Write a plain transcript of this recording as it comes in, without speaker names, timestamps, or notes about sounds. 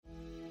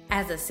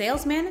As a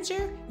sales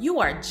manager, you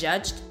are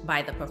judged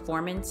by the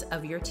performance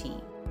of your team,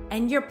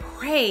 and you're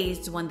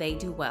praised when they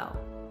do well.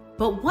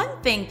 But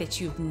one thing that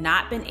you've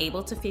not been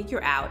able to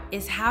figure out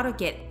is how to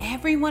get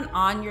everyone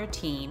on your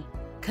team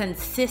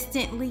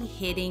consistently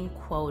hitting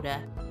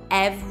quota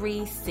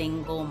every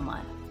single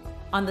month.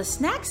 On the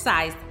Snack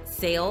Size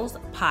Sales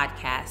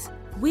podcast,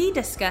 we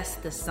discuss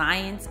the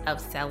science of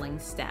selling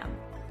STEM.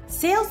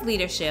 Sales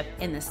leadership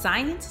in the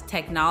science,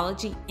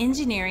 technology,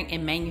 engineering,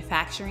 and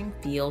manufacturing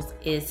fields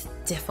is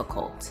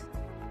difficult.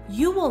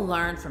 You will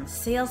learn from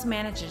sales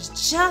managers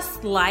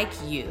just like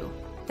you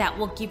that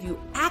will give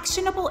you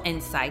actionable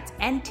insights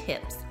and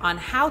tips on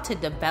how to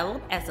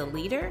develop as a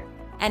leader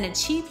and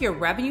achieve your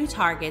revenue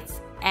targets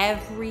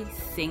every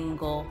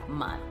single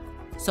month.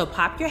 So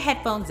pop your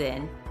headphones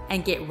in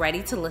and get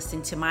ready to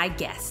listen to my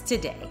guests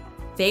today.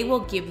 They will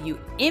give you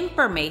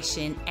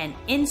information and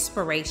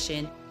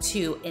inspiration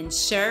to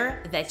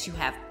ensure that you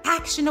have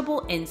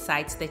actionable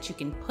insights that you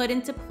can put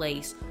into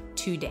place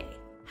today.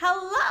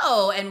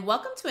 Hello, and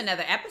welcome to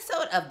another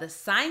episode of The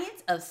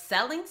Science of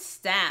Selling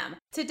STEM.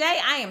 Today,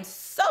 I am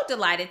so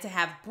delighted to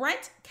have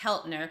Brent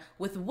Keltner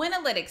with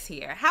Winalytics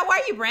here. How are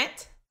you,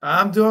 Brent?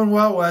 I'm doing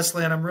well,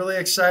 Wesley, and I'm really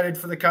excited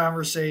for the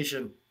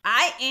conversation.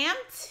 I am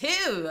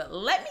too.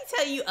 Let me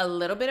tell you a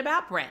little bit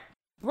about Brent.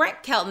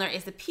 Brent Keltner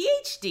is a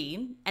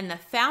PhD and the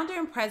founder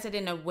and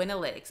president of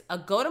Winalytics, a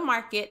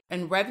go-to-market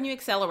and revenue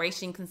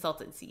acceleration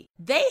consultancy.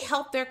 They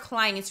help their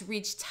clients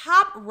reach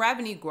top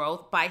revenue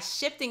growth by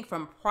shifting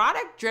from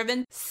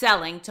product-driven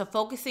selling to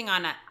focusing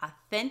on an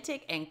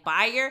authentic and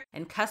buyer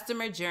and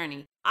customer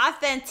journey.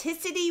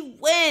 Authenticity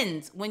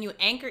wins. When you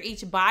anchor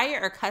each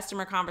buyer or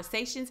customer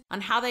conversations on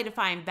how they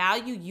define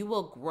value, you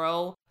will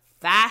grow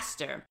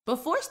faster.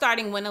 Before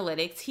starting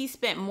Winalytics, he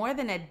spent more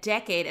than a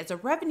decade as a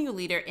revenue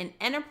leader in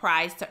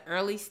enterprise to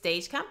early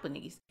stage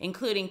companies,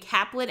 including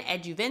Kaplan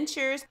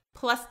EduVentures,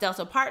 Plus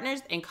Delta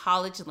Partners, and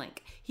College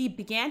Link. He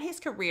began his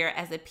career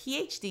as a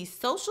PhD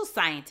social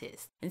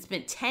scientist and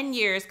spent 10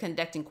 years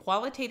conducting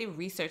qualitative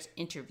research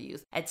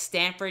interviews at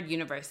Stanford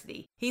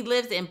University. He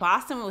lives in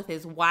Boston with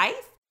his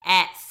wife,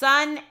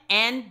 son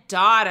and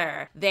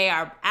daughter. They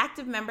are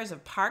active members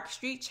of Park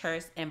Street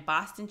Church and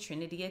Boston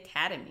Trinity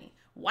Academy.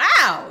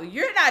 Wow,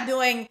 you're not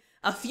doing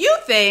a few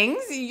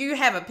things. You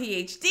have a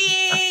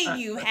PhD,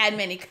 you had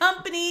many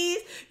companies,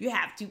 you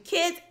have 2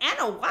 kids and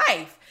a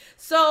wife.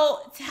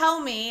 So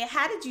tell me,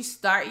 how did you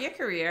start your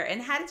career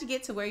and how did you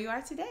get to where you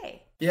are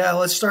today? Yeah,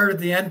 let's start at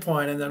the end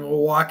point and then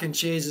we'll walk in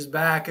chases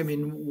back. I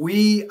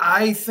mean,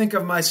 I think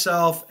of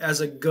myself as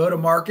a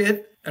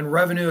go-to-market and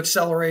revenue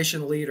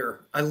acceleration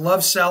leader. I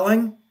love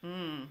selling.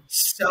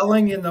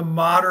 Selling in the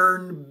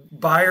modern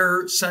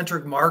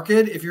buyer-centric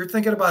market. If you're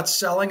thinking about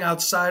selling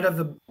outside of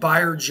the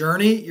buyer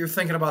journey, you're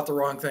thinking about the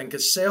wrong thing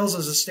because sales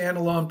as a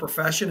standalone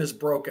profession is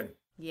broken.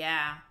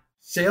 Yeah.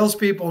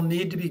 Salespeople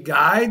need to be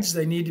guides.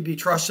 They need to be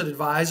trusted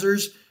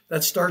advisors.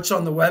 That starts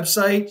on the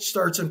website,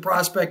 starts in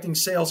prospecting,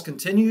 sales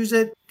continues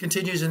in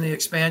the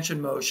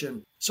expansion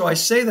motion. So I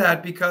say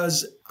that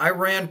because I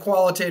ran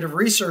qualitative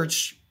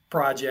research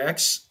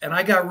projects and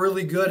I got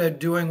really good at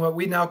doing what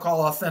we now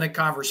call authentic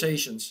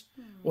conversations.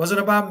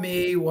 Wasn't about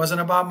me, wasn't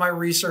about my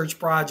research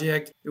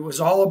project. It was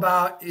all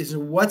about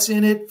what's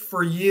in it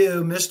for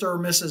you, Mr. or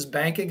Mrs.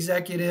 Bank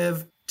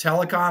Executive,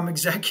 telecom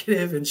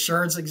executive,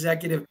 insurance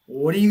executive.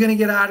 What are you going to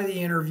get out of the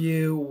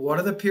interview? What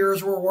are the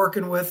peers we're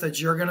working with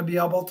that you're going to be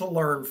able to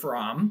learn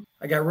from?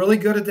 I got really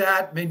good at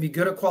that, made me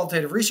good at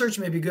qualitative research,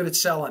 made me good at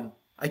selling.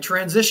 I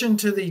transitioned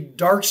to the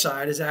dark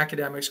side, as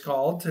academics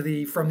called,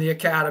 from the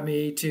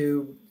academy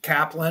to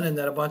Kaplan and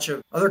then a bunch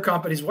of other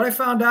companies. What I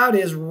found out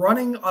is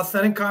running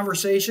authentic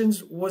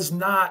conversations was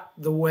not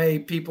the way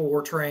people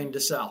were trained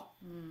to sell.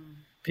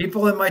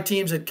 People in my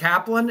teams at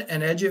Kaplan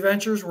and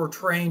EduVentures were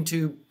trained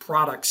to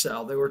product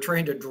sell. They were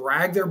trained to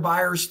drag their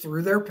buyers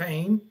through their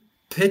pain,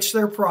 pitch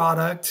their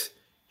product,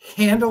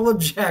 handle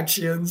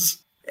objections,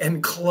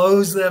 and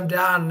close them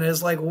down. And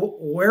it's like,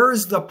 where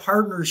is the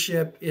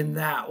partnership in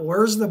that?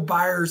 Where's the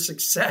buyer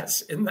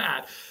success in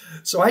that?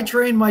 So I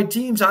trained my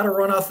teams how to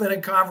run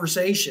authentic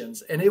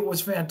conversations, and it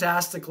was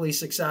fantastically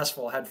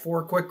successful. Had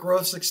 4 quick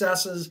growth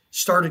successes,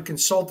 started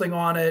consulting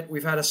on it.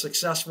 We've had a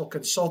successful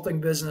consulting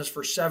business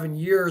for 7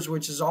 years,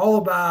 which is all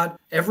about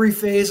every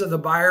phase of the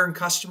buyer and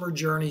customer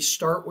journey.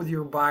 Start with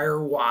your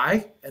buyer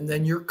why, and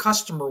then your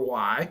customer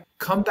why.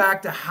 Come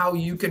back to how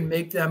you can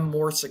make them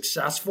more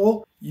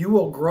successful. You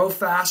will grow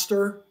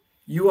faster.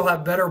 You will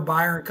have better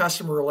buyer and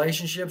customer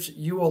relationships.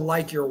 You will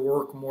like your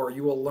work more.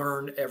 You will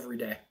learn every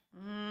day.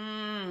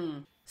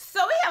 So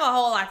we have a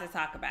whole lot to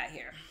talk about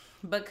here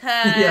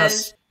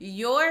because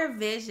your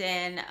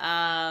vision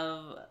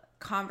of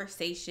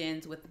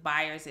conversations with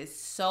buyers is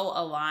so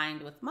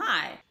aligned with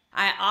mine.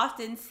 I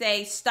often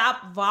say,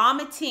 stop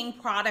vomiting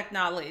product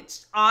knowledge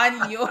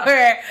on your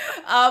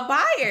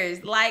buyers,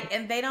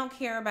 and they don't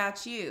care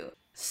about you.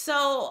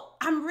 So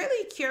I'm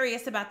really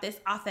curious about this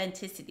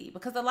authenticity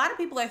because a lot of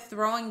people are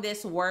throwing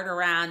this word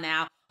around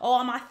now. Oh,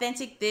 I'm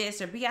authentic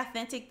this or be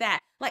authentic that.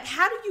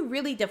 How do you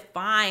really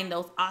define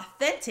those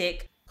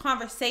authentic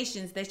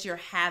conversations that you're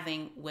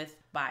having with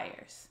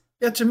buyers?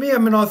 Yeah, to me,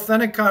 an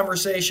authentic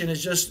conversation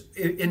is just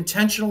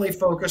intentionally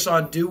focus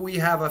on, do we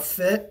have a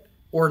fit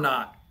or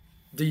not?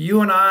 Do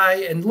you and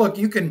I, and look,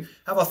 you can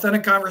have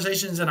authentic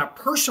conversations in a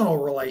personal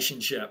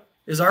relationship.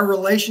 Is our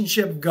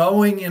relationship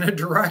going in a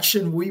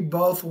direction we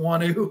both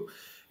want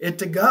it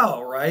to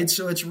go, right?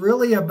 So it's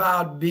really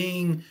about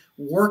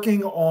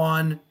working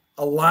on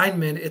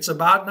alignment. It's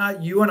about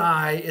not you and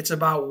I, it's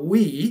about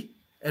we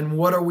and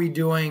what are we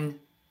doing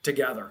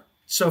together.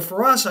 So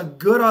for us, a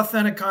good,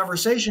 authentic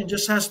conversation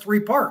just has three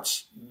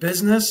parts: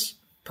 business,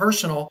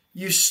 personal.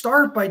 You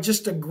start by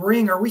just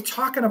agreeing, are we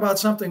talking about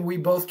something we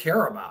both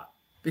care about?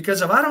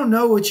 Because if I don't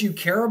know what you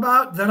care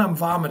about, then I'm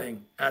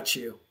vomiting at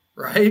you,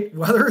 right?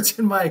 Whether it's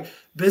in my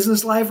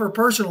business life or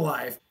personal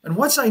life. And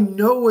once I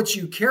know what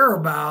you care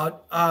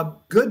about,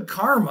 good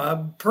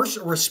karma,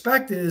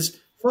 respect is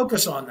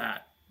focus on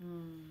that.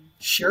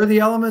 Share the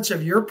elements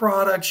of your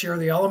product, share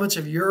the elements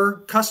of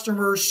your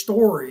customer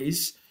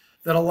stories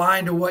that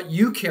align to what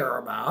you care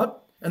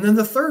about. And then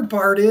the third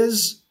part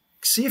is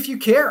see if you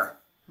care.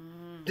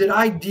 Did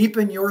I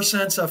deepen your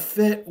sense of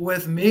fit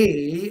with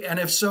me? And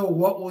if so,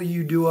 what will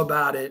you do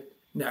about it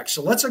next?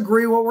 So let's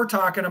agree what we're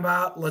talking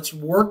about. Let's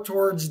work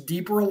towards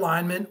deeper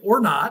alignment or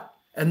not.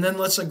 And then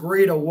let's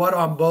agree to what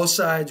on both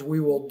sides we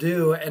will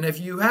do. And if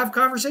you have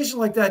conversations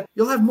like that,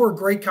 you'll have more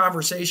great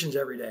conversations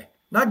every day.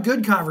 Not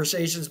good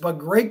conversations, but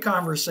great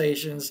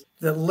conversations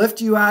that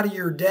lift you out of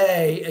your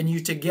day and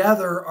you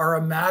together are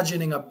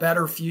imagining a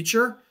better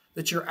future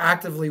that you're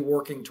actively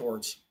working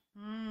towards.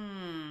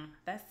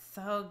 That's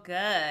so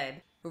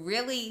good.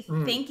 Really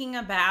thinking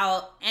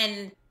about,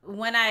 and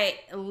when I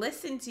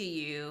listen to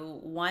you,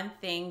 one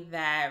thing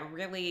that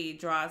really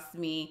draws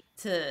me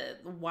to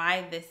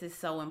why this is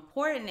so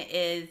important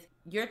is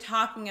you're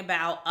talking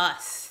about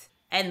us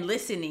and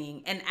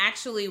listening and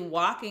actually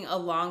walking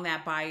along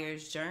that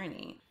buyer's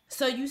journey.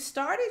 So you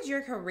started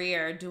your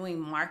career doing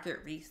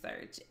market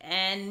research,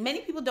 and many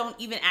people don't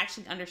even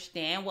actually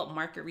understand what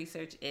market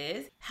research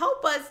is.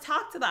 Help us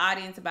talk to the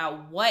audience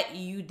about what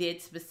you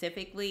did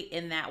specifically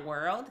in that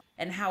world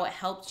and how it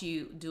helped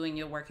you doing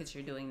your work that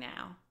you're doing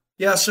now.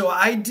 Yeah, so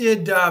I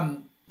did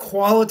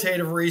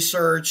qualitative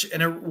research,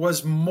 and it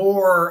was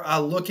more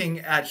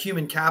looking at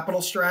human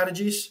capital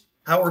strategies.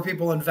 How are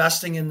people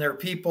investing in their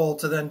people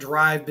to then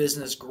drive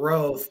business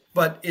growth?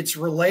 But it's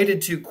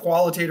related to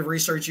qualitative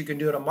research you can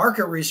do at a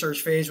market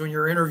research phase when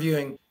you're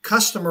interviewing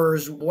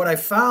customers. What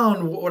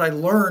I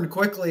learned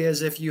quickly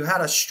is if you had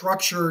a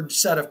structured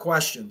set of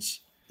questions,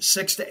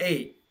 6 to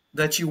 8,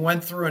 that you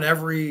went through in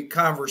every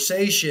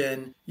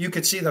conversation, you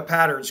could see the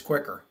patterns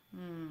quicker.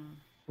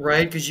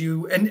 Right? Because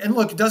and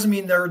look, it doesn't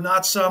mean there are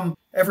not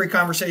every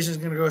conversation is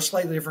going to go a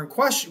slightly different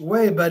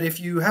way, but if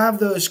you have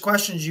those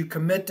questions you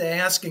commit to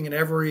asking in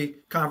every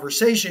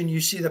conversation, you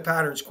see the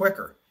patterns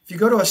quicker. If you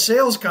go to a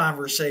sales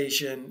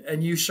conversation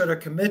and you sort of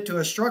commit to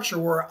a structure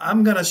where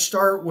I'm going to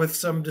start with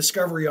some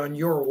discovery on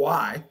your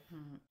why,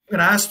 I'm going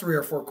to ask 3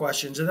 or 4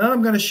 questions, and then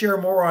I'm going to share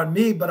more on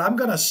me, but I'm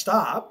going to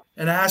stop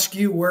and ask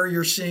you where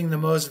you're seeing the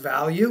most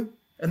value.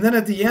 And then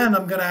at the end,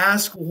 I'm going to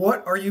ask,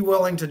 what are you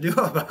willing to do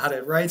about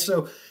it, right?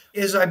 So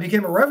as I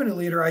became a revenue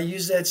leader, I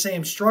used that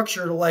same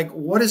structure to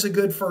what is a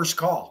good first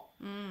call?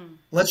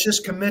 Let's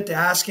just commit to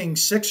asking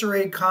 6 or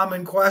 8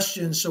 common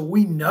questions so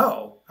we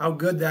know how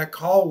good that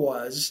call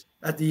was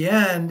at the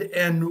end.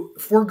 And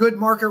for good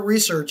market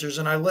researchers,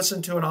 and I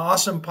listened to an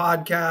awesome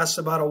podcast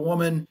about a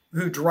woman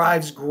who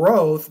drives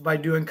growth by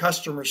doing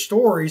customer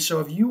stories.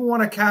 So if you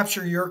want to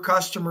capture your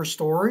customer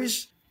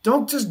stories,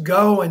 don't just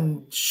go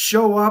and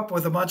show up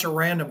with a bunch of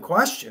random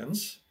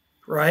questions.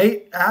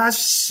 Right? Ask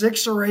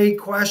 6 or 8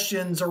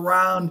 questions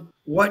around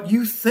what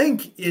you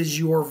think is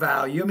your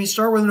value. I mean,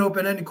 start with an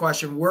open-ended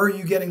question. Where are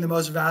you getting the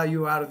most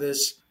value out of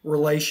this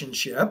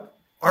relationship?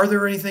 Are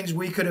there any things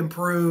we could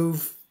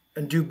improve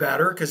and do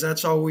better? Because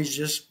that's always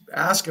just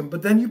ask them.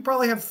 But then you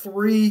probably have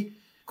 3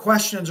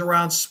 questions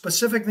around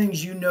specific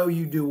things you know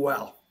you do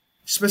well.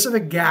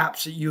 Specific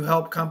gaps that you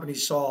help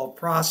companies solve,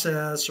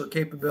 process or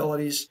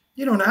capabilities.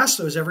 You don't ask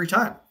those every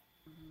time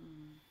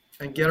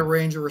and get a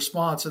range of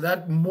response. So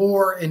that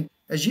more, and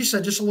as you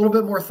said, just a little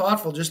bit more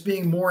thoughtful, just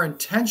being more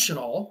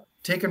intentional,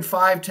 taking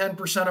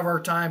 5-10% of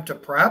our time to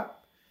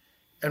prep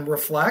and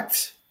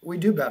reflect, we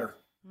do better.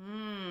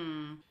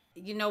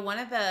 You know, one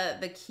of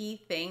the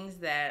key things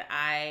that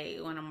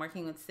when I'm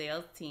working with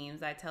sales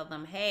teams, I tell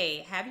them,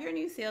 hey, have your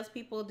new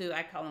salespeople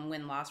I call them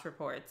win-loss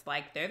reports.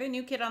 Like they're the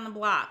new kid on the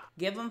block.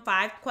 Give them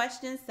 5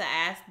 questions to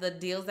ask the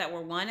deals that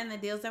were won and the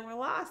deals that were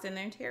lost in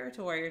their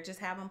territory, or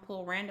just have them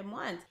pull random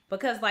ones.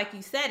 Because like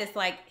you said, it's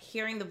like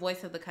hearing the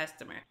voice of the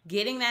customer,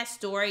 getting that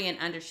story and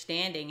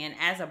understanding. And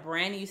as a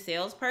brand new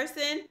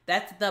salesperson,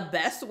 that's the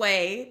best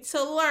way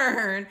to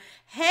learn,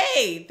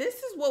 hey, this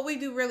is what we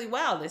do really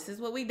well. This is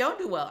what we don't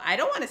do well. I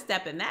don't want to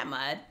step in that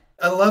mud.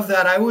 I love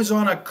that. I was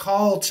on a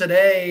call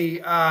today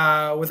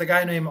with a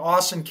guy named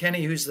Austin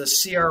Kenny, who's the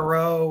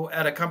CRO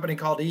at a company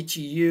called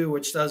ETU,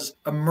 which does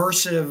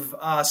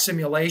immersive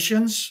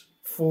simulations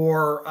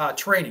for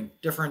training,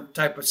 different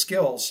type of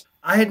skills.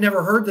 I had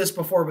never heard this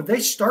before, but they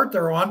start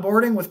their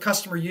onboarding with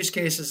customer use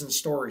cases and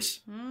stories.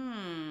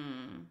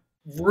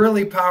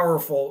 really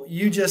powerful.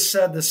 You just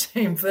said the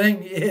same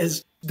thing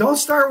is don't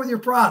start with your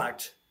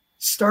product.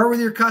 Start with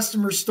your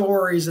customer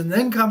stories and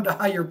then come to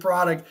how your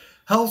product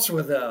helps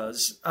with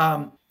those.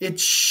 It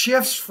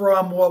shifts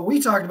from what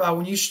we talked about.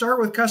 When you start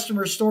with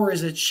customer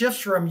stories, it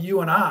shifts from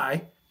you and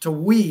I to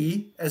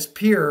we as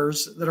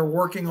peers that are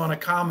working on a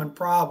common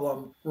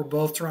problem we're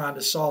both trying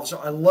to solve. So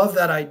I love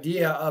that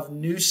idea of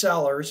new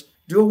sellers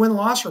do a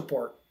win-loss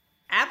report.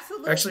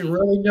 Absolutely. Actually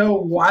really know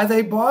why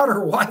they bought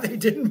or why they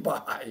didn't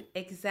buy.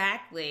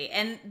 Exactly.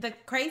 And the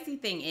crazy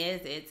thing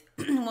is, it's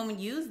when we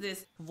use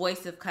this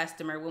voice of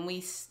customer, when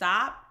we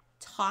stop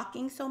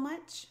talking so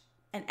much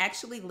and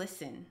actually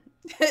listen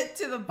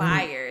to the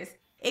buyers,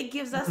 it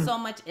gives us so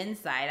much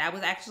insight. I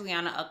was actually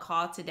on a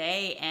call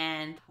today,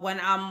 and when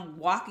I'm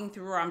walking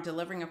through or I'm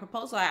delivering a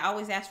proposal, I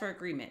always ask for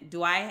agreement.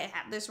 Do I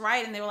have this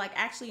right? And they were like,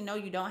 actually, no,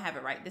 you don't have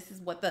it right. This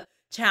is what the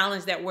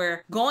challenge that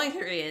we're going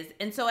through is.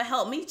 And so it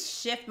helped me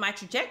shift my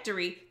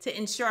trajectory to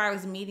ensure I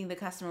was meeting the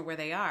customer where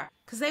they are.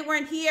 Because they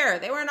weren't here.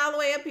 They weren't all the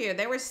way up here.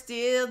 They were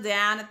still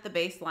down at the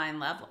baseline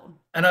level.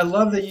 And I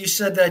love that you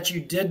said that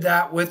you did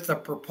that with the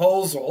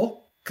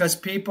proposal, because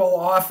people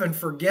often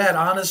forget,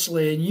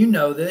 honestly, and you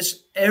know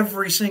this,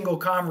 every single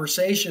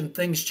conversation,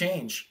 things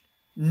change.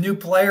 New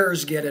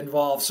players get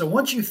involved. So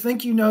once you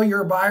think you know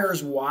your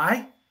buyer's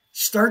why,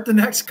 start the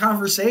next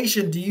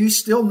conversation. Do you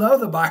still know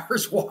the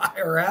buyer's why,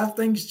 or have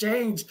things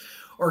changed?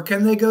 Or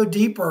can they go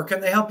deeper? Can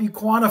they help you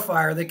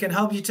quantify, or they can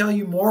help you tell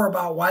you more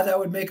about why that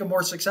would make them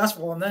more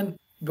successful? And then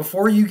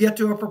before you get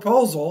to a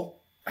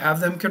proposal,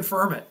 have them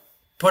confirm it.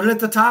 Put it at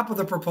the top of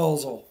the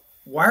proposal.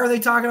 Why are they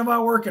talking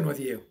about working with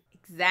you?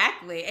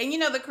 Exactly. And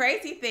the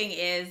crazy thing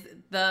is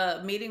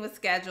the meeting was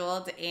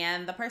scheduled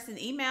and the person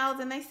emailed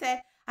and they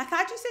said, I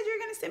thought you said you were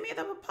going to send me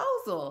the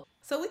proposal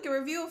so we can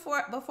review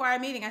it before our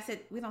meeting. I said,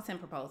 we don't send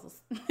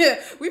proposals.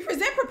 We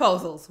present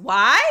proposals.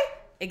 Why?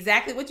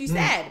 Exactly what you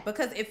said.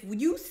 Because if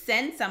you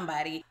send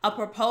somebody a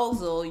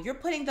proposal, you're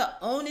putting the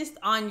onus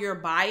on your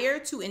buyer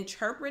to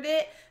interpret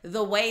it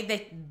the way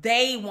that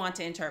they want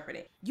to interpret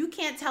it. You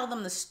can't tell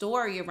them the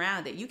story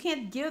around it. You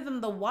can't give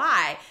them the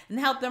why and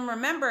help them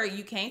remember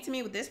you came to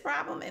me with this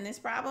problem, and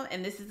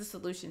this is the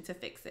solution to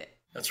fix it.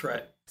 That's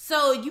right.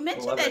 So you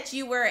mentioned that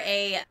you were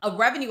a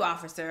revenue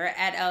officer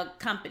at a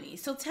company.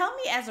 So tell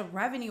me, as a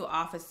revenue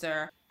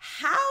officer,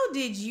 how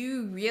did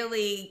you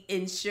really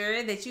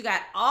ensure that you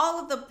got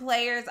all of the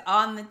players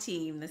on the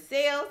team, the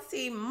sales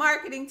team,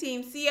 marketing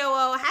team,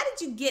 COO? How did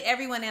you get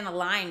everyone in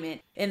alignment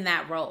in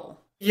that role?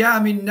 Yeah,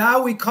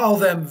 now we call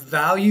them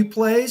value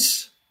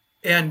plays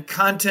and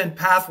content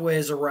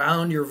pathways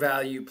around your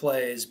value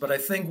plays. But I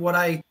think what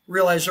I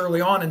realized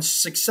early on in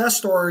success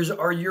stories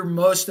are your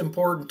most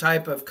important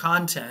type of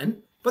content.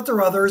 But there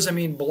are others,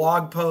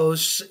 blog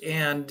posts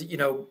and,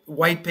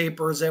 white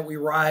papers that we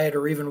write,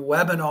 or even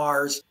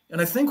webinars.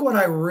 And I think what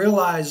I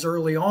realized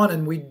early on,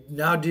 and we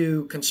now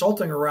do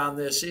consulting around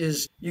this,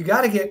 is you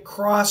got to get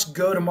cross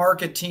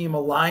go-to-market team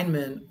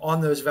alignment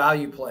on those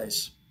value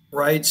plays,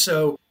 right?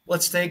 So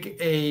let's take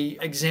a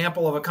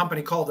example of a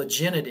company called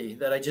Aginity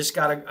that I just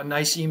got a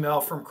nice email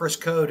from Chris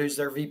Code, who's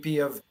their VP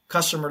of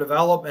customer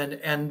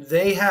development. And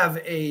they have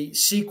a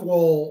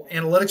SQL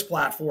analytics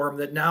platform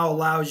that now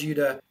allows you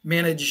to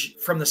manage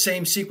from the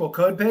same SQL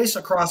code base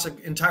across an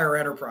entire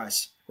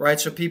enterprise, right?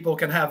 So people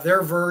can have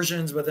their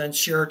versions, but then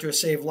share it to a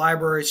saved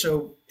library.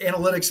 So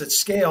analytics at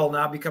scale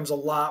now becomes a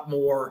lot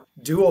more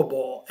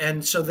doable.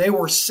 And so they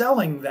were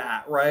selling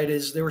that, right?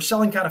 They were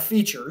selling kind of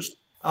features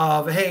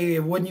of, hey,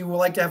 wouldn't you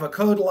like to have a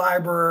code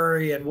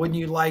library, and wouldn't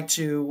you like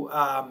to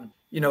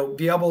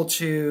be able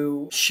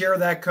to share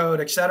that code,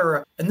 et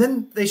cetera. And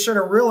then they sort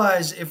of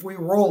realize, if we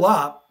roll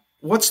up,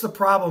 what's the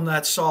problem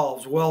that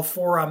solves? Well,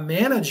 for a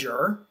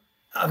manager,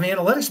 an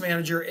analytics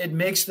manager, it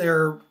makes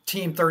their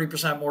team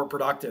 30% more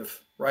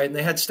productive, right? And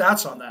they had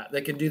stats on that.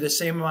 They can do the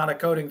same amount of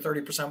coding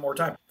 30% more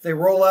time. If they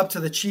roll up to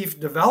the chief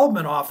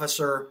development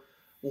officer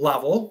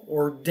level,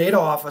 or data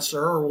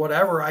officer, or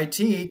whatever,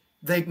 IT,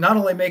 they not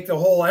only make the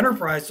whole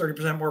enterprise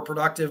 30% more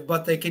productive,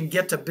 but they can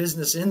get to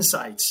business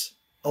insights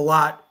a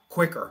lot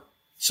quicker,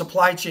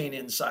 supply chain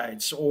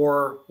insights,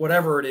 or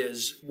whatever it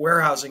is,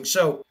 warehousing.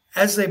 So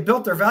as they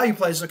built their value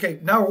plays, okay,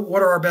 now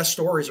what are our best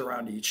stories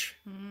around each?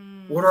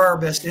 What are our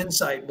best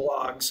insight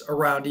blogs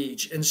around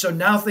each? And so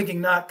now thinking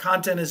not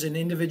content as an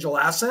individual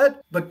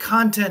asset, but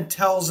content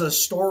tells a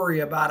story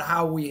about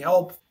how we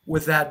help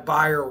with that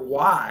buyer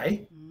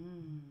why.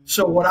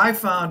 So what I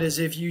found is,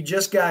 if you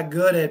just got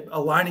good at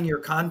aligning your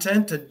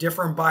content to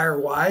different buyer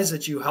whys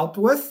that you helped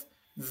with,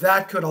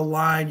 that could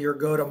align your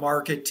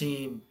go-to-market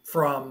team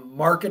from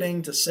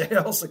marketing to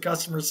sales to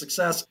customer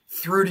success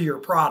through to your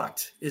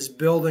product, is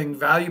building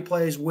value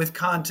plays with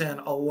content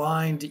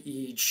aligned to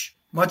each.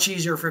 Much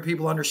easier for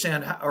people to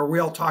understand, are we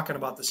all talking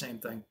about the same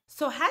thing?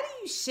 So how do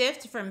you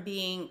shift from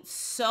being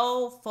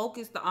so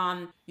focused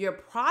on your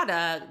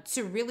product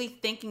to really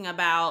thinking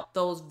about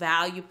those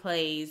value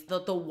plays, the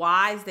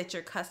whys that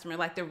your customer,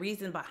 like the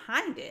reason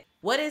behind it?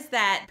 What is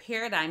that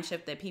paradigm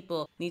shift that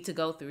people need to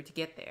go through to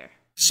get there?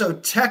 So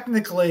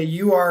technically,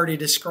 you already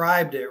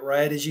described it,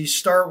 right? As you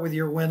start with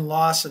your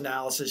win-loss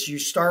analysis, you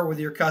start with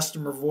your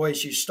customer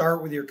voice, you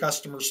start with your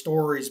customer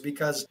stories,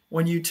 because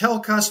when you tell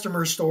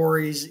customer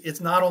stories, it's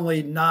not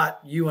only not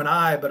you and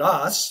I, but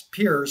us,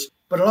 peers,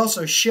 but it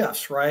also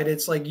shifts, right?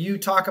 It's like you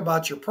talk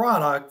about your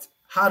product.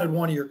 How did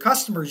one of your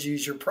customers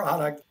use your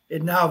product?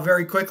 It now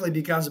very quickly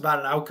becomes about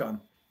an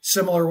outcome.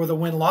 Similar with a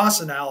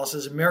win-loss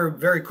analysis, it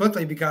very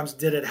quickly becomes,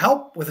 did it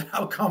help with an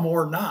outcome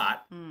or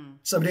not?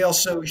 Somebody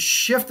else. So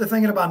shift to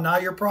thinking about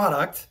not your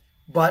product,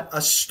 but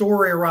a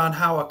story around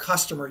how a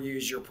customer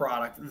used your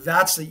product.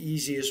 That's the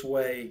easiest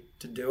way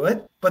to do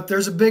it. But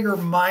there's a bigger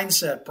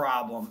mindset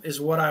problem, is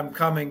what I'm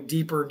coming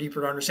deeper and deeper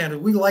to understand.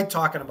 We like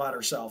talking about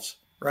ourselves,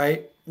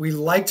 right? We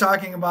like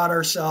talking about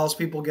ourselves.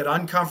 People get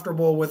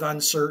uncomfortable with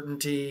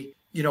uncertainty.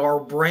 Our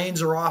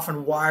brains are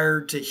often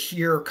wired to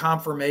hear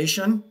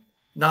confirmation,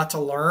 not to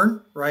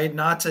learn, right?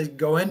 Not to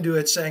go into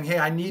it saying, hey,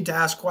 I need to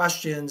ask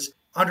questions,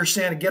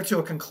 understand and get to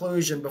a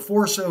conclusion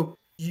before. So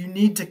you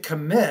need to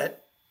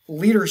commit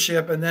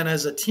leadership and then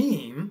as a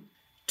team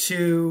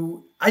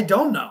to, I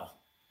don't know.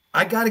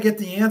 I got to get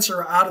the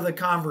answer out of the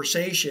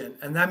conversation.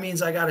 And that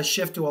means I got to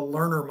shift to a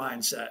learner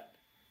mindset,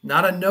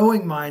 not a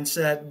knowing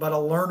mindset, but a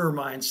learner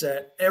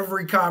mindset.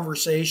 Every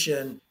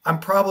conversation, I'm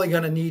probably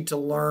going to need to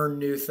learn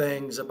new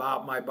things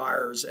about my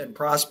buyers and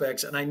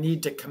prospects. And I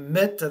need to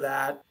commit to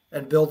that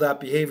and build that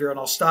behavior. And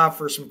I'll stop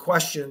for some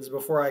questions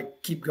before I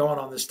keep going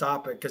on this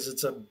topic, because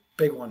it's a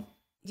big one.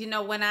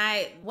 What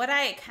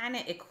I kind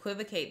of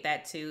equivocate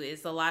that to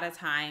is a lot of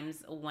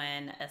times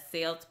when a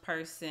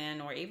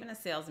salesperson or even a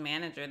sales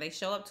manager, they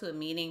show up to a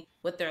meeting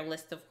with their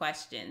list of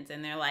questions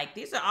and they're like,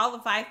 these are all the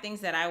 5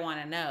 things that I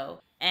want to know.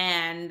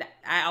 And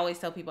I always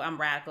tell people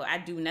I'm radical. I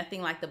do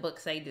nothing like the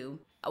books say do.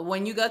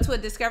 When you go to a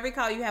discovery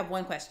call, you have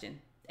one question.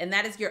 And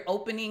that is your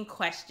opening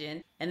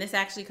question. And this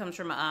actually comes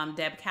from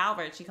Deb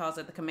Calvert. She calls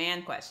it the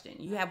command question.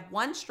 You have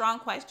one strong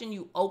question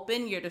you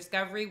open your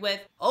discovery with,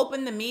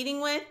 open the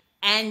meeting with,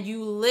 and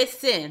you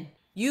listen.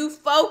 You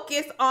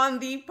focus on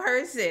the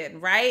person,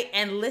 right?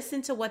 And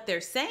listen to what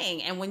they're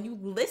saying. And when you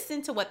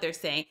listen to what they're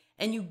saying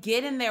and you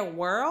get in their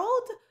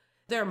world,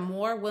 they're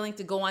more willing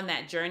to go on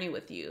that journey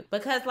with you.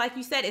 Because like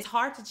you said, it's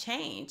hard to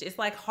change. It's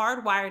like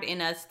hardwired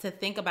in us to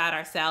think about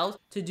ourselves,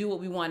 to do what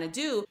we want to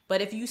do.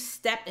 But if you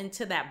step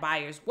into that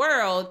buyer's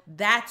world,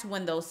 that's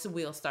when those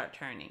wheels start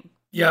turning.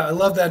 Yeah, I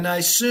love that. And I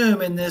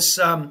assume in this,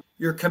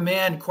 your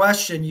command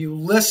question, you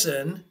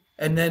listen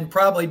and then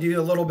probably do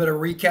a little bit of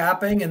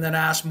recapping and then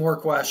ask more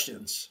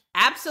questions.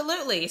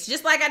 Absolutely. It's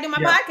just like I do my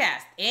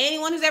podcast.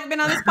 Anyone who's ever been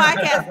on this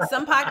podcast,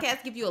 some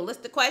podcasts give you a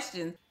list of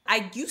questions.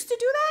 I used to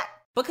do that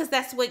because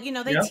that's what,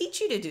 they teach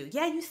you to do.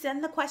 Yeah, you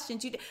send the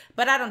questions.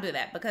 But I don't do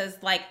that because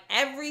like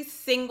every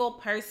single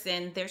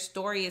person, their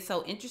story is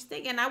so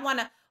interesting and I want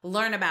to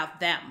learn about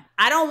them.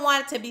 I don't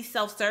want it to be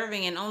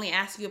self-serving and only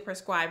ask you a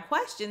prescribed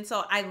question.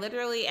 So I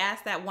literally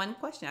ask that one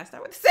question. I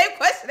start with the same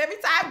question every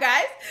time,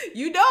 guys.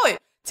 You know it.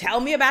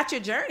 Tell me about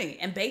your journey.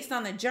 And based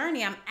on the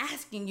journey, I'm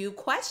asking you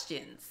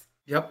questions.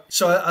 Yep.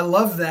 So I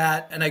love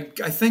that. And I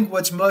think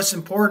what's most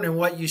important in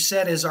what you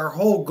said is our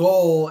whole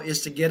goal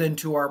is to get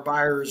into our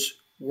buyer's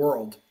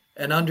world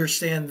and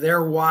understand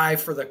their why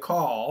for the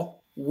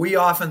call. We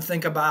often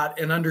think about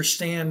and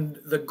understand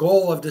the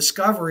goal of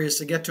discovery is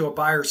to get to a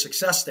buyer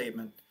success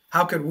statement.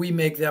 How could we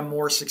make them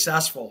more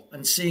successful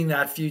and seeing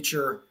that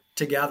future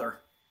together?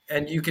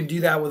 And you can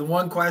do that with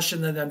one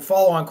question and then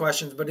follow-on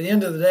questions. But at the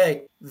end of the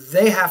day,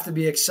 they have to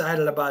be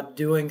excited about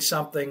doing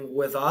something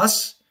with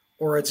us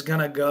or it's going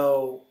to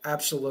go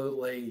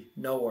absolutely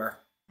nowhere.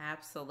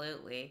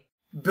 Absolutely.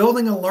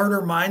 Building a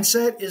learner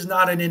mindset is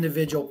not an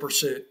individual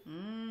pursuit.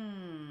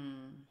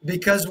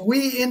 Because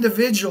we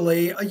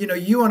individually,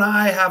 you and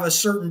I have a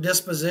certain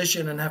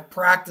disposition and have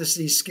practiced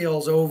these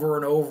skills over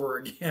and over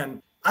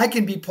again. I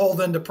can be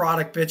pulled into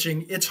product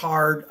pitching. It's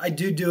hard. I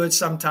do it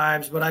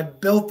sometimes, but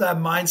I've built that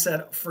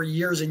mindset for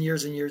years and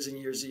years and years and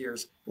years and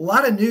years. A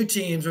lot of new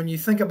teams, when you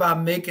think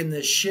about making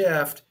this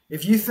shift,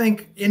 if you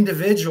think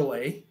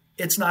individually,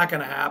 it's not going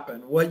to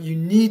happen. What you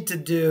need to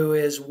do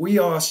is we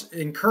also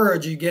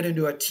encourage you get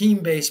into a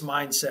team-based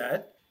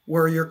mindset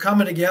where you're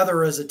coming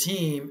together as a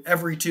team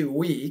every 2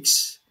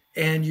 weeks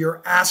and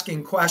you're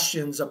asking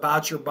questions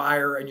about your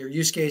buyer and your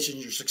use cases,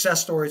 your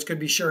success stories, could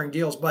be sharing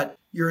deals, but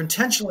you're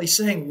intentionally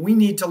saying we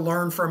need to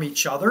learn from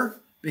each other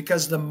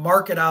because the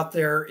market out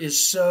there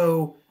is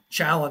so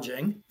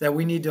challenging that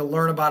we need to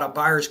learn about our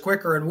buyers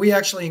quicker. And we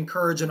actually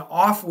encourage an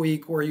off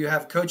week where you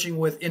have coaching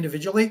with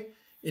individually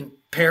in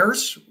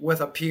pairs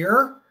with a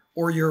peer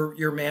or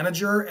your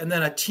manager, and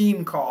then a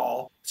team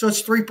call. So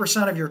it's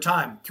 3% of your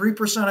time.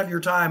 3% of your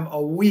time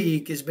a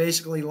week is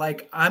basically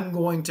like, I'm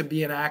going to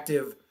be an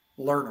active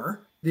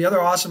learner. The other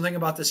awesome thing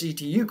about this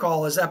ETU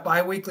call is that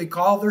biweekly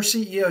call, their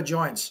CEO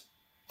joins.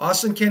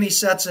 Austin Kinney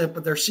sets it,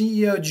 but their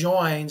CEO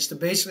joins to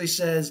basically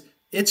says,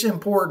 it's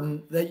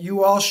important that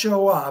you all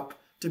show up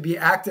to be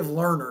active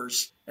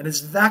learners. And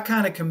it's that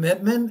kind of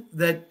commitment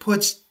that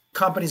puts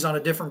companies on a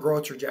different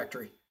growth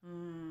trajectory.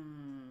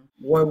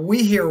 What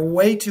we hear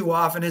way too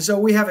often is,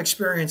 we have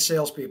experienced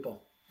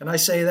salespeople. And I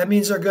say that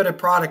means they're good at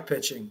product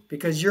pitching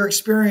because your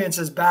experience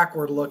is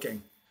backward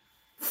looking.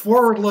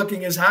 Forward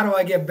looking is how do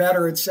I get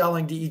better at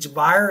selling to each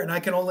buyer? And I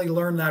can only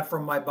learn that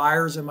from my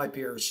buyers and my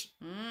peers.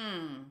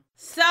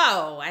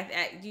 So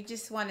you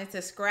just wanted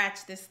to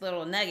scratch this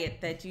little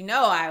nugget that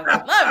I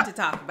would love to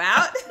talk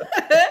about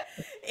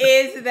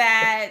is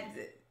that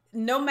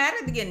no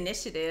matter the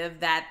initiative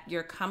that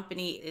your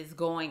company is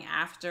going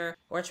after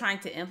or trying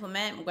to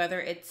implement, whether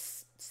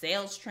it's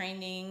sales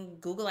training,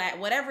 Google Ads,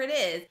 whatever it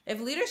is,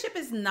 if leadership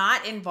is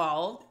not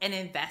involved and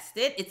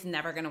invested, it's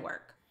never going to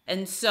work.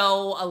 And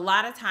so a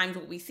lot of times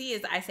what we see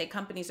is I say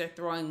companies are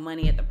throwing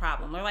money at the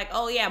problem. They're like,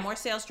 oh yeah, more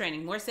sales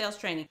training.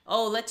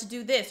 Oh, let's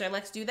do this or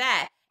let's do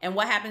that. And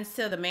what happens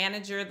to the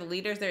manager, the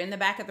leaders? They're in the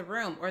back of the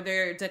room or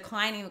they're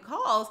declining the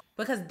calls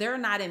because they're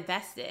not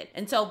invested.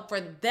 And so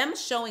for them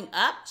showing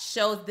up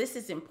shows this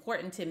is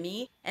important to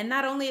me. And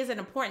not only is it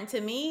important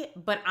to me,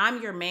 but I'm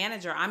your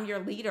manager, I'm your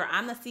leader,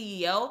 I'm the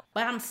CEO,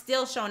 but I'm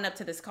still showing up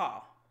to this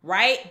call,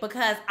 right?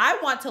 Because I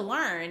want to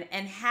learn,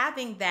 and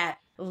having that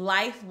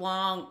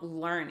lifelong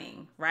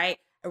learning, right?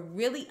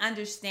 Really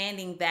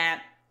understanding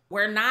that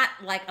we're not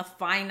like a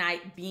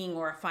finite being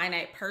or a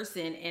finite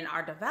person in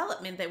our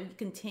development, that we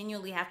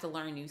continually have to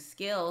learn new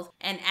skills.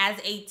 And as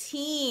a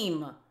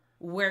team,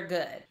 we're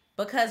good.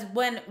 Because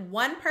when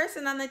one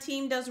person on the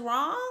team does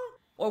wrong,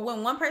 or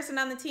when one person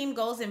on the team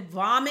goes and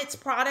vomits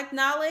product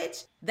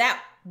knowledge, that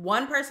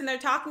one person they're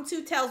talking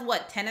to tells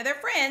 10 of their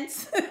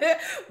friends,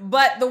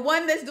 but the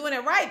one that's doing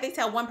it right, they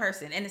tell one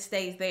person and it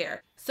stays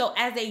there. So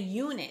as a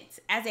unit,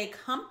 as a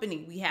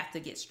company, we have to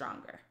get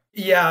stronger.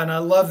 Yeah, and I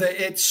love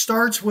that it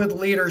starts with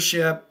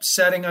leadership,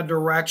 setting a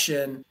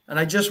direction. And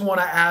I just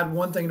want to add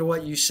one thing to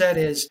what you said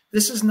is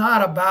this is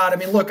not about,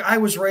 look, I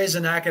was raised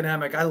an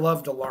academic. I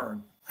love to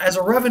learn. As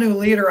a revenue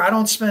leader, I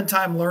don't spend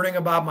time learning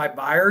about my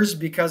buyers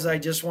because I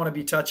just want to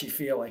be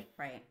touchy-feely.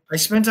 Right. I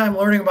spend time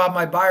learning about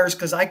my buyers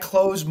because I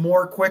close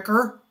more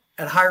quicker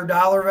at higher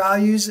dollar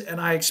values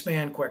and I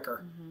expand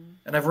quicker.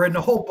 And I've written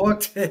a whole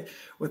book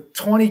with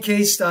 20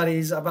 case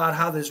studies about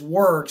how this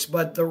works.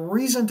 But the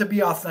reason to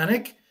be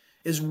authentic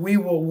is we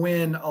will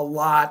win a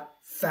lot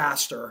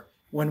faster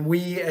when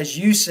we, as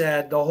you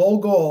said, the whole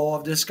goal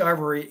of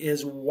discovery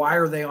is why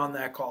are they on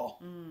that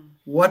call?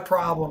 What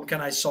problem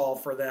can I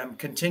solve for them?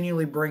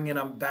 Continually bringing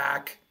them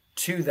back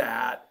to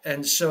that.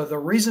 And so the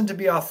reason to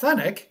be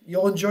authentic,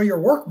 you'll enjoy your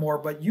work more,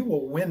 but you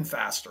will win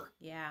faster.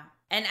 Yeah.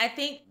 And I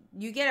think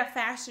you get a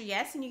faster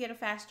yes and you get a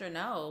faster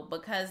no,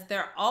 because there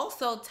are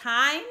also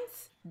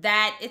times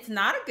that it's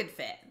not a good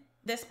fit.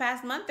 This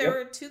past month, there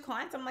were 2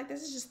 clients. I'm like,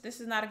 this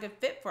is not a good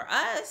fit for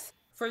us.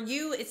 For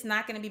you, it's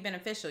not going to be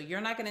beneficial.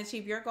 You're not going to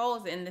achieve your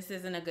goals, and this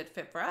isn't a good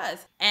fit for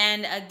us.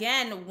 And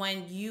again,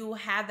 when you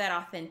have that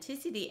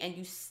authenticity and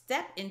you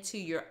step into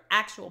your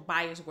actual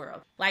buyer's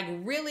world, like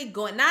really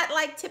going, not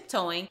like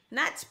tiptoeing,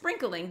 not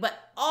sprinkling,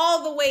 but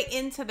all the way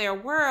into their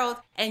world,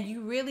 and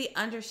you really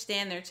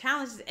understand their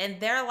challenges, and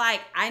they're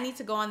like, I need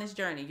to go on this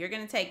journey. You're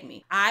going to take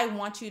me. I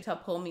want you to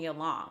pull me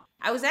along.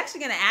 I was actually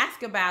going to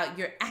ask about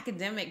your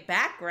academic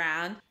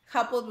background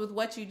coupled with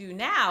what you do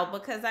now,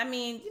 because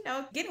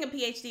getting a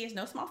PhD is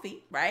no small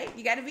feat, right?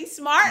 You got to be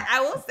smart,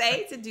 I will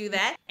say, to do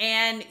that.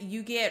 And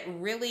you get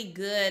really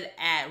good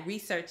at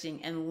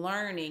researching and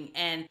learning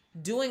and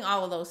doing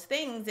all of those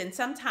things. And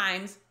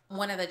sometimes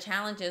one of the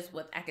challenges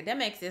with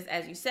academics is,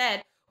 as you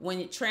said, when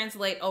you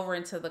translate over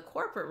into the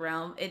corporate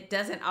realm, it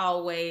doesn't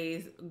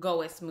always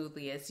go as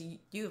smoothly as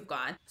you've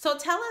gone. So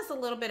tell us a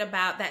little bit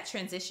about that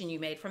transition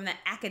you made from the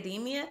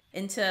academia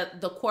into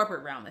the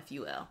corporate realm, if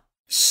you will.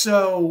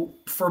 So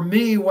for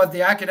me, what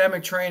the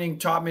academic training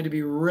taught me to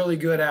be really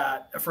good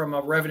at from a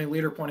revenue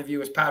leader point of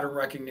view is pattern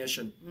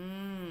recognition.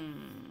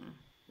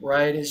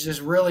 Right? It's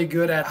just really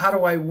good at how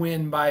do I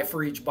win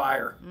for each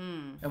buyer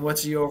and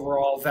what's the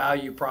overall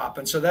value prop.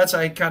 And so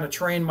I kind of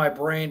trained my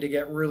brain to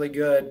get really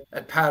good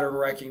at pattern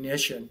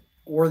recognition.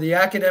 Where the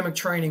academic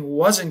training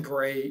wasn't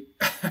great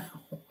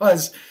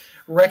was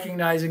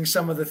recognizing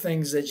some of the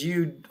things that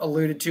you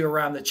alluded to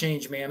around the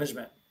change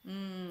management.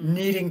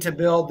 Needing to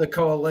build the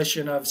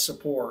coalition of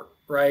support,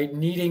 right?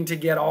 Needing to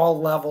get all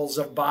levels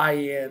of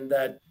buy-in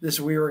that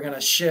we were going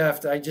to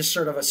shift. I just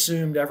sort of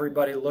assumed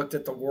everybody looked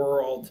at the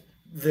world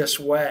this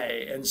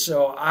way. And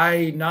so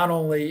I not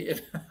only,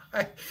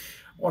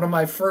 one of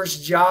my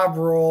first job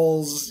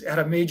roles had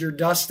a major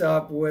dust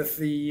up with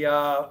the,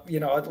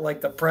 like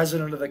the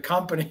president of the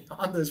company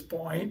on this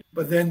point,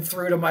 but then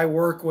through to my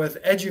work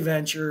with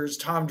EduVentures,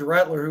 Tom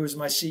Dretler, who was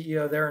my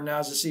CEO there and now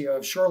is the CEO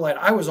of Shoreline.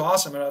 I was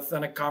awesome at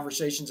authentic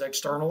conversations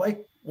externally.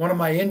 One of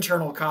my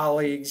internal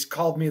colleagues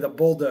called me the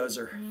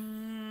bulldozer.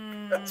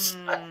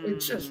 We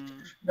just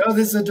know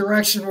this is the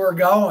direction we're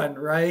going,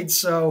 right?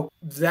 So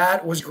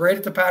that was great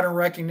at the pattern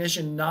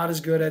recognition, not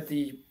as good at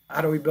the how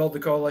do we build the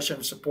coalition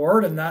of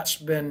support? And that's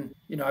been,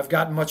 I've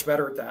gotten much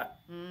better at that.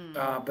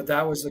 But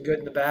that was the good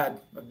and the bad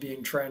of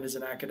being trained as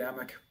an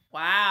academic.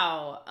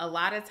 Wow. A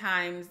lot of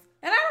times,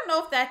 and I don't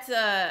know if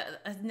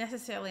that's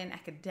necessarily an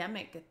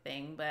academic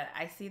thing, but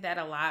I see that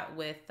a lot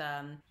with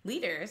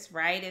leaders,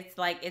 right? It's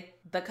like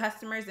the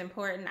customer is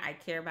important. I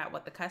care about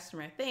what the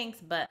customer thinks,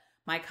 but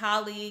my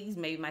colleagues,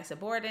 maybe my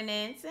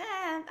subordinates,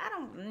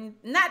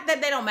 not that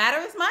they don't matter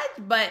as much,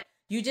 but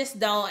you just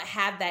don't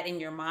have that in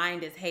your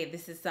mind as, hey,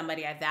 this is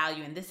somebody I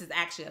value and this is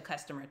actually a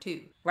customer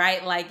too,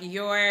 right? Like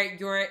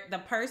you're the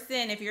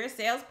person, if you're a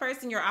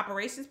salesperson, you're an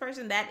operations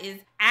person, that is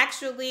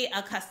actually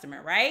a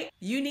customer, right?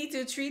 You need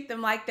to treat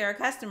them like they're a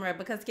customer,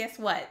 because guess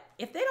what?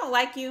 If they don't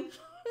like you,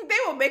 they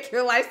will make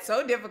your life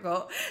so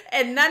difficult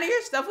and none of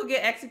your stuff will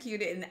get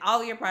executed and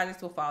all your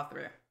projects will fall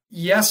through.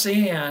 Yes,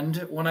 and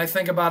when I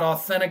think about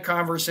authentic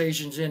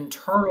conversations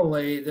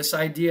internally, this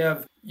idea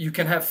of you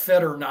can have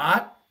fit or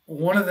not,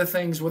 one of the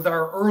things with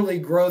our early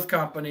growth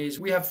companies,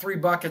 we have 3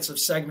 buckets of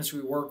segments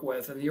we work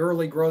with. And the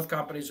early growth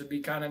companies would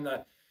be kind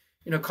of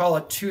in the, call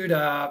it 2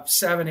 to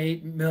 7,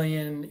 8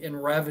 million in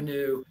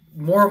revenue.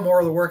 More and more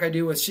of the work I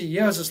do with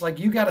CEOs is like,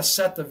 you got to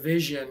set the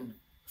vision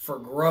for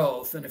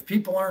growth. And if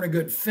people aren't a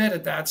good fit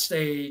at that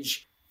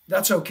stage,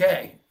 that's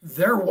okay.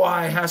 Their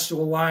why has to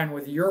align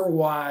with your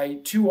why.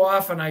 Too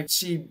often I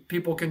see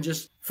people can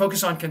just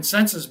focus on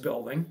consensus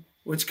building,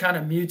 which kind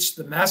of mutes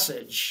the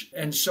message.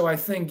 And so I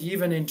think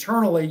even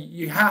internally,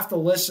 you have to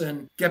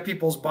listen, get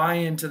people's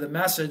buy-in to the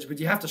message, but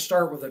you have to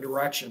start with a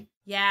direction.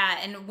 Yeah,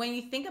 and when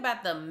you think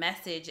about the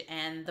message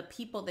and the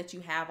people that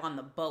you have on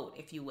the boat,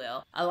 if you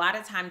will, a lot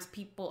of times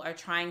people are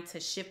trying to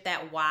shift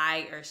that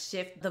why or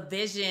shift the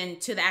vision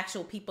to the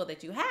actual people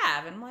that you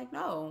have. And I'm like,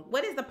 no,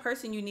 what is the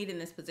person you need in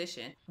this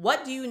position?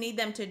 What do you need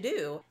them to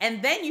do?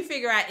 And then you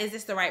figure out, is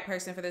this the right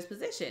person for this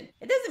position?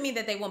 It doesn't mean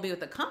that they won't be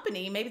with the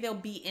company. Maybe they'll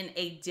be in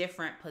a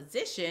different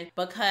position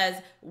because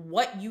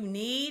what you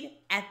need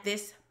at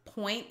this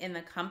point in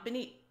the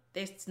company,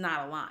 it's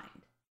not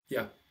aligned.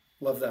 Yeah,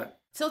 love that.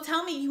 So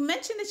tell me, you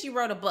mentioned that you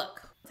wrote a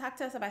book. Talk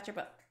to us about your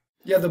book.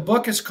 Yeah, the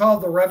book is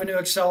called The Revenue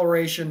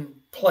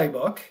Acceleration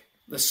Playbook.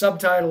 The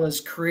subtitle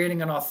is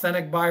Creating an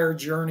Authentic Buyer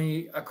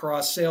Journey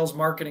Across Sales,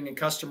 Marketing, and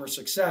Customer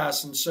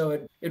Success. And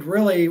so it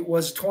really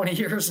was 20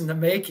 years in the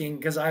making,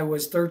 because I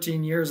was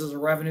 13 years as a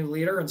revenue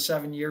leader and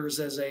 7 years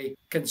as a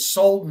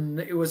consultant.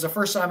 It was the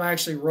first time I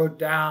actually wrote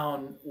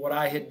down what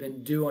I had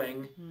been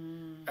doing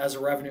as a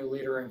revenue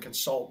leader and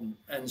consultant.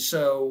 And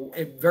so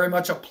it very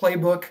much a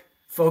playbook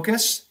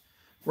focus.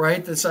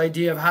 Right? This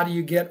idea of how do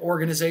you get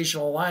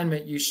organizational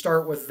alignment? You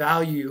start with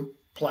value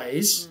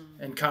plays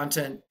and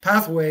content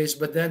pathways,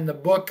 but then the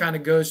book kind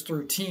of goes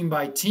through team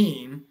by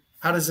team.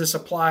 How does this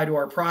apply to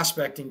our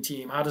prospecting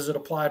team? How does it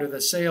apply to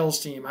the sales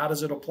team? How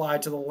does it apply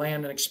to the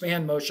land and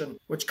expand motion,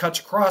 which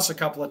cuts across a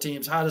couple of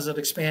teams? How does it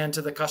expand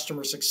to the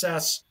customer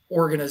success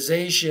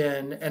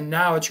organization? And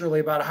now it's really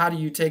about how do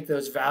you take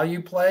those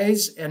value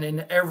plays and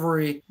in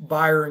every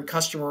buyer and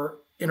customer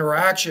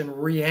interaction,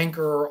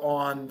 re-anchor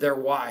on their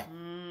why.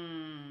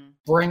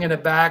 Bringing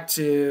it back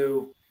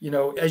to,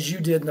 as you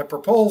did in the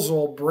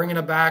proposal, bringing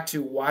it back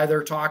to why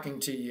they're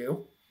talking to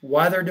you,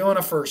 why they're doing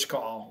a first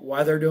call,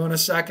 why they're doing a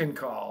second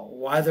call,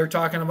 why they're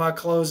talking about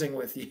closing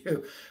with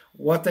you,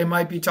 what they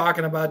might be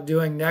talking about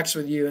doing next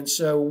with you. And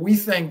so we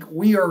think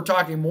we are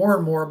talking more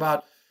and more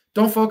about,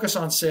 don't focus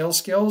on sales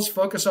skills,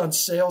 focus on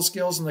sales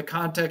skills in the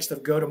context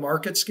of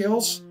go-to-market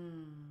skills,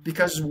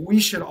 because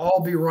we should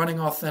all be running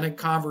authentic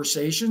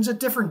conversations at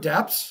different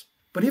depths.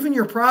 But even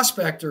your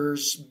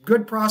prospectors,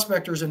 good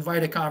prospectors,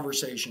 invite a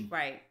conversation.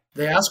 Right.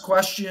 They ask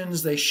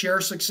questions, they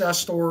share success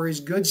stories.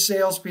 Good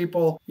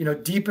salespeople,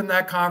 deepen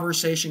that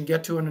conversation,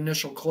 get to an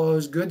initial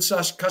close. Good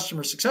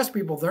customer success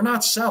people, they're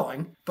not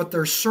selling, but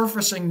they're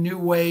surfacing new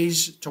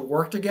ways to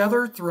work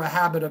together through a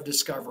habit of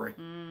discovery.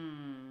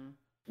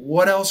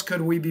 What else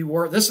could we be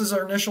This is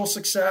our initial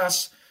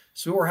success.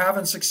 So we're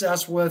having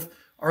success with.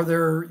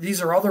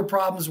 These are other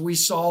problems we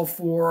solve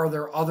for? Are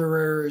there other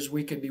areas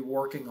we could be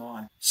working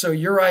on? So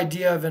your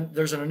idea of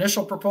there's an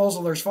initial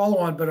proposal, there's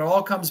follow-on, but it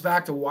all comes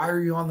back to why are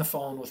you on the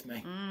phone with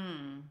me?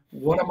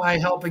 What am I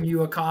helping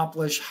you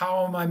accomplish?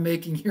 How am I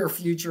making your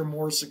future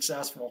more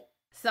successful?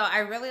 So I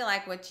really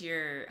like what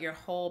your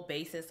whole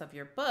basis of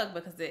your book,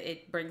 because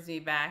it brings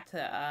me back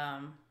to, I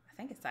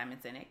think it's Simon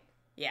Sinek.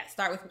 Yeah,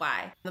 Start With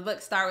Why. The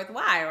book Start With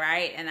Why,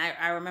 right? And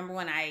I remember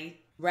when I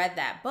read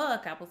that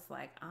book, I was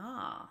like,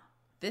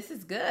 this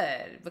is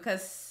good,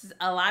 because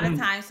a lot of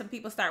times some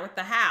people start with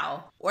the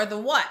how or the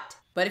what.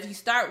 But if you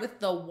start with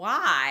the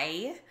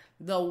why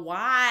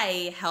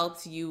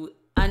helps you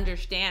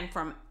understand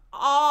from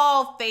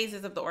all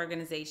phases of the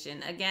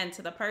organization. Again,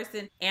 to the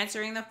person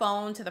answering the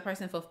phone, to the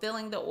person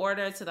fulfilling the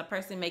order, to the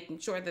person making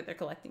sure that they're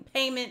collecting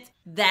payments,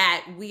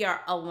 that we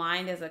are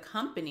aligned as a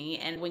company.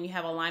 And when you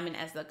have alignment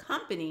as a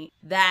company,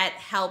 that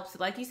helps,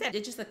 like you said,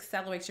 it just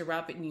accelerates your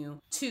revenue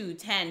 2,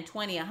 10,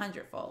 20,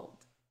 100-fold.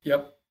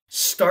 Yep.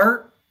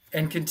 Start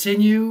and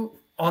continue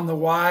on the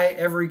why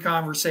every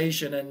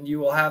conversation, and you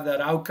will have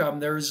that outcome.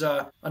 There's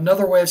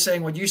another way of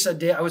saying what you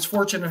said. I was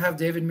fortunate to have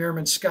David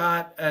Meerman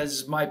Scott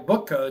as my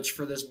book coach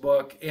for this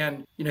book.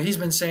 And, he's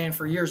been saying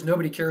for years,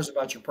 nobody cares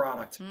about your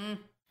product.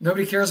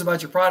 Nobody cares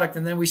about your product.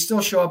 And then we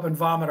still show up and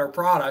vomit our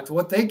product.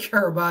 What they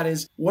care about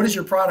is, what does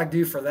your product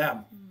do for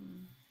them?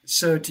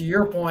 So to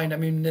your point,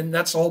 and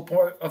that's the whole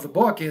point of the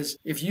book is,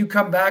 if you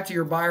come back to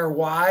your buyer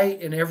why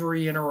in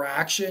every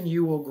interaction,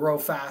 you will grow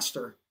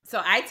faster.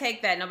 So I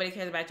take that nobody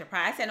cares about your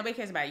pride. I said nobody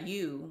cares about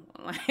you.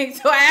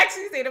 So I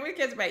actually say nobody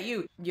cares about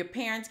you. Your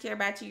parents care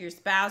about you, your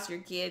spouse, your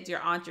kids, your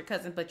aunt, your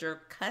cousin, but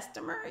your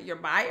customer, your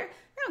buyer,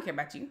 they don't care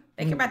about you.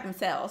 They care about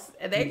themselves.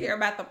 And they care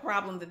about the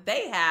problem that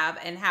they have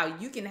and how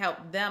you can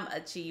help them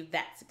achieve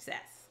that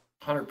success.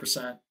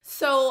 100%.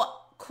 So,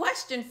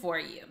 question for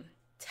you.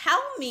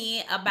 Tell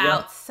me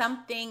about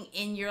something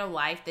in your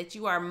life that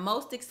you are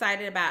most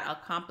excited about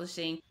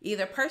accomplishing,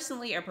 either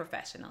personally or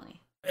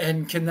professionally.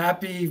 And can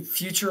that be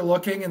future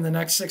looking in the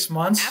next 6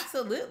 months?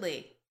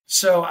 Absolutely.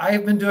 So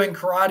I've been doing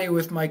karate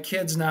with my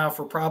kids now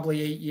for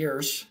probably 8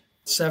 years,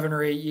 7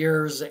 or 8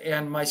 years.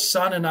 And my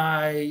son and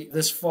I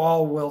this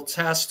fall will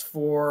test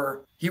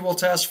for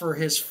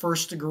his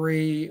first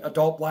degree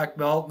adult black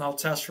belt, and I'll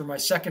test for my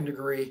second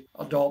degree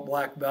adult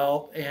black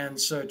belt. And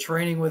so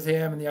training with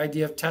him and the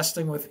idea of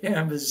testing with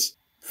him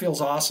feels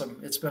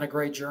awesome. It's been a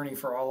great journey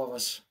for all of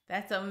us.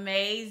 That's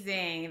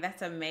amazing.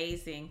 That's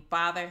amazing.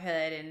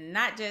 Fatherhood, and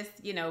not just,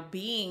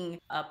 being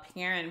a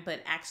parent, but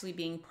actually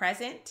being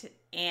present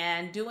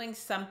and doing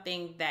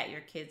something that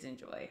your kids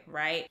enjoy,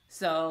 right?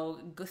 So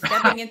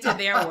stepping into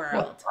their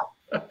world.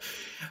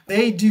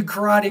 They do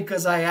karate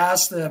because I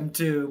asked them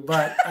to,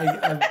 but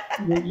I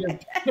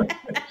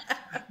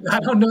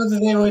don't know that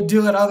they would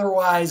do it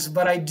otherwise.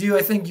 But I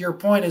think your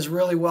point is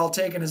really well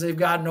taken. As they've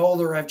gotten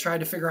older, I've tried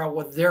to figure out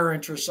what their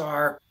interests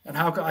are and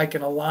how I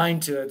can align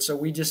to it. So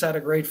we just had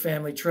a great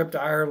family trip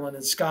to Ireland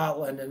and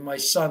Scotland, and my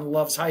son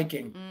loves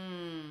hiking.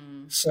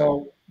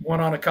 So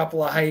went on a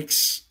couple of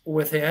hikes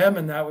with him,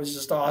 and that was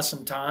just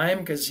awesome time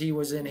because he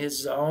was in his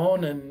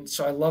zone. And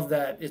so I love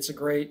that. It's the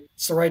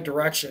right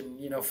direction,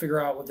 figure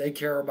out what they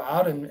care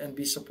about and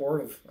be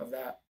supportive of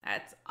that.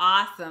 That's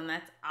awesome.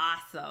 That's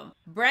awesome.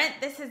 Brent,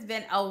 this has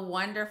been a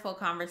wonderful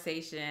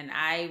conversation.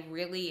 I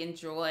really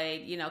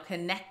enjoyed,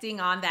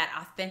 connecting on that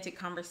authentic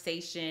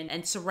conversation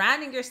and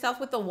surrounding yourself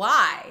with the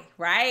why,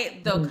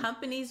 right? The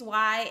company's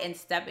why, and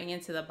stepping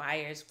into the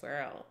buyer's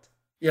world.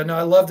 Yeah, no,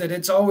 I loved it.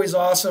 It's always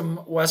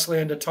awesome,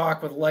 Wesleyan, to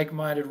talk with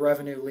like-minded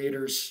revenue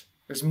leaders.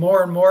 There's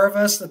more and more of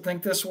us that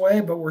think this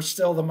way, but we're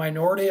still the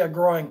minority, a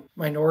growing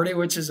minority,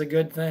 which is a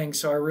good thing.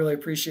 So I really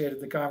appreciated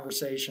the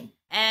conversation.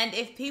 And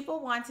if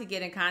people want to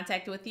get in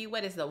contact with you,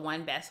 what is the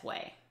one best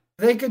way?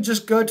 They could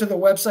just go to the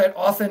website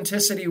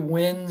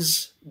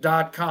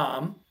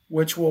authenticitywins.com,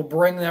 which will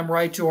bring them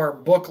right to our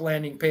book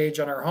landing page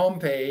on our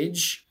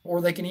homepage,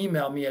 or they can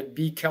email me at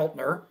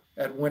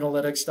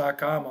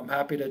bkeltner@winalytics.com. I'm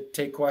happy to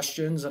take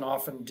questions and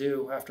often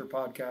do after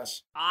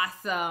podcasts.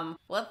 Awesome.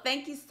 Well,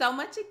 thank you so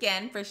much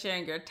again for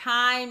sharing your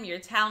time, your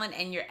talent,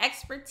 and your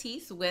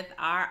expertise with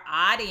our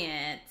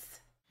audience.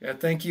 Yeah,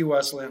 thank you,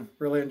 Wesleyan.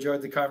 Really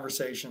enjoyed the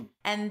conversation.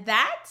 And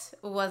that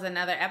was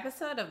another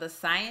episode of The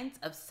Science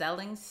of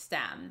Selling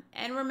STEM.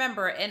 And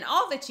remember, in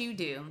all that you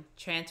do,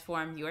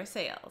 transform your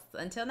sales.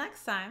 Until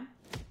next time.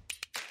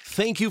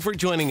 Thank you for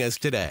joining us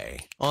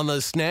today on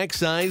the Snack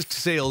Sized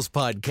Sales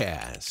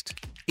Podcast.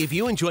 If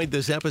you enjoyed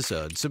this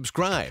episode,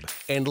 subscribe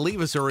and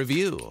leave us a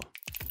review.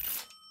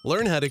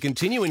 Learn how to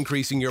continue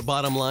increasing your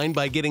bottom line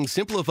by getting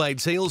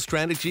simplified sales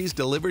strategies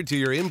delivered to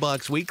your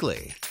inbox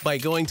weekly by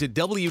going to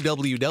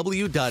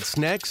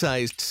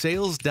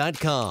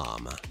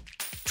www.snacksizedSales.com.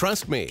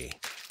 Trust me,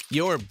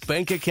 your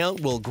bank account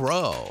will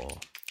grow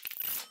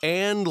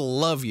and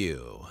love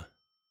you.